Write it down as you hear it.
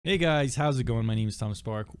Hey guys, how's it going? My name is Tom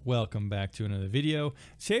Spark. Welcome back to another video.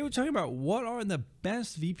 Today we're talking about what are the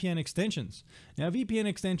best VPN extensions. Now VPN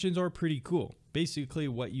extensions are pretty cool. Basically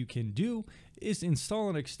what you can do is install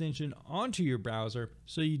an extension onto your browser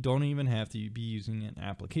so you don't even have to be using an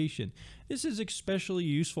application. This is especially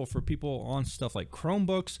useful for people on stuff like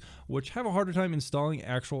Chromebooks, which have a harder time installing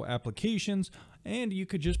actual applications, and you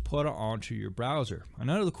could just put it onto your browser.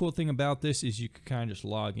 Another cool thing about this is you can kind of just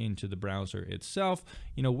log into the browser itself,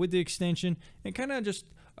 with the extension, and kind of just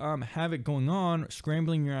have it going on,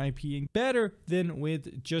 scrambling your IP better than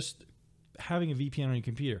with just having a VPN on your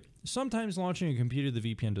computer. Sometimes launching a computer,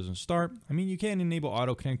 the VPN doesn't start. I mean, you can enable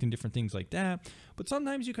auto connect and different things like that, but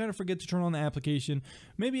sometimes you kind of forget to turn on the application.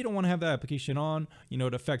 Maybe you don't want to have the application on, to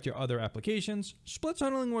affect your other applications. Split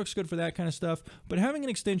tunneling works good for that kind of stuff, but having an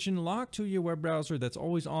extension locked to your web browser that's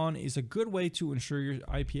always on is a good way to ensure your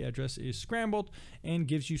IP address is scrambled and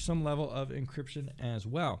gives you some level of encryption as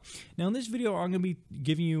well. Now in this video, I'm going to be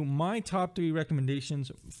giving you my top 3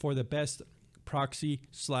 recommendations for the best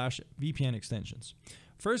proxy/VPN extensions.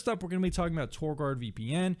 First up, we're going to be talking about Torguard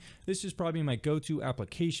VPN. This is probably my go-to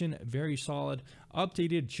application, very solid,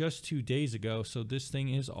 updated just 2 days ago, so this thing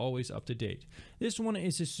is always up to date. This one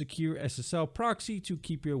is a secure SSL proxy to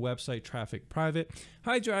keep your website traffic private,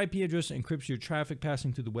 hides your IP address, encrypts your traffic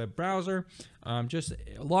passing through the web browser. Just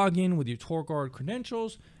log in with your Torguard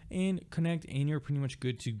credentials and connect, and you're pretty much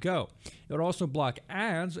good to go. It would also block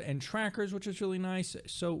ads and trackers, which is really nice.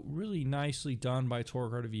 So really nicely done by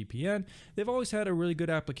Torguard VPN. They've always had a really good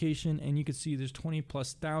application, and you can see there's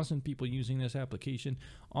 20,000+ people using this application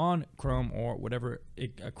on Chrome or whatever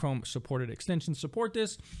Chrome supported extensions support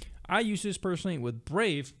this. I use this personally with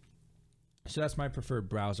Brave, so that's my preferred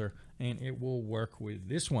browser, and it will work with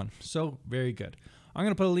this one. So very good. I'm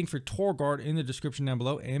going to put a link for Torguard in the description down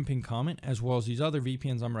below and pin comment, as well as these other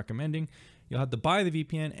VPNs I'm recommending. You'll have to buy the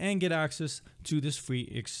VPN and get access to this free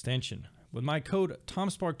extension. With my code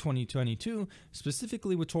TOMSPARK2022,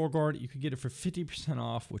 specifically with Torguard, you could get it for 50%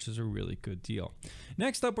 off, which is a really good deal.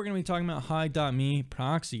 Next up, we're going to be talking about Hide.me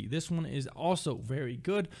proxy. This one is also very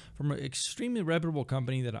good from an extremely reputable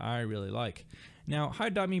company that I really like. Now,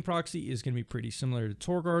 Hide.me proxy is going to be pretty similar to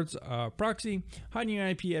Torguard's proxy, hiding your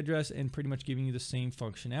IP address and pretty much giving you the same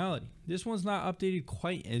functionality. This one's not updated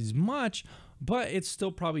quite as much, but it's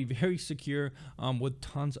still probably very secure with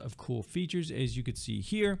tons of cool features, as you could see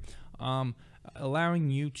here, allowing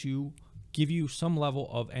you to give you some level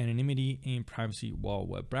of anonymity and privacy while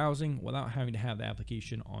web browsing without having to have the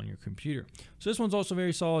application on your computer. So this one's also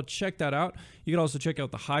very solid. Check that out. You can also check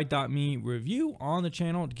out the Hide.me review on the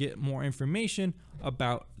channel to get more information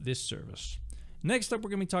about this service. Next up,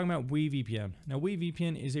 we're going to be talking about Wii Vpn. Now, Wii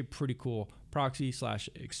Vpn is a pretty cool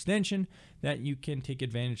proxy/extension that you can take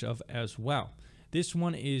advantage of as well. This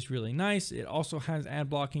one is really nice. It also has ad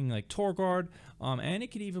blocking like Torguard, and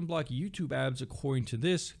it can even block YouTube ads according to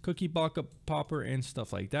this, cookie block popper and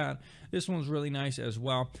stuff like that. This one's really nice as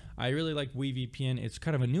well. I really like Wii VPN. It's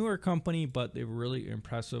kind of a newer company, but they're really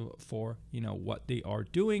impressive for what they are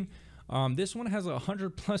doing. This one has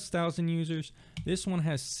 100,000+ users. This one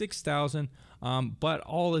has 6,000, but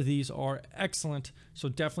all of these are excellent. So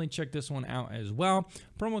definitely check this one out as well.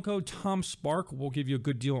 Promo code TOMSPARK will give you a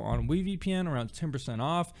good deal on Wii VPN, around 10%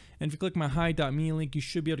 off. And if you click my Hide.me link, you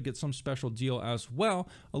should be able to get some special deal as well,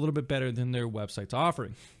 a little bit better than their website's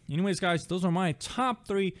offering. Anyways, guys, those are my top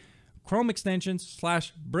 3 Chrome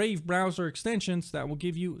extensions/Brave browser extensions that will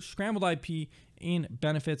give you scrambled IP and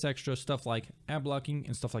benefits, extra stuff like ad blocking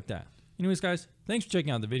and stuff like that. Anyways, guys, thanks for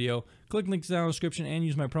checking out the video. Click links down in the description and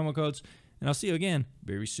use my promo codes, and I'll see you again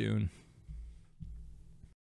very soon.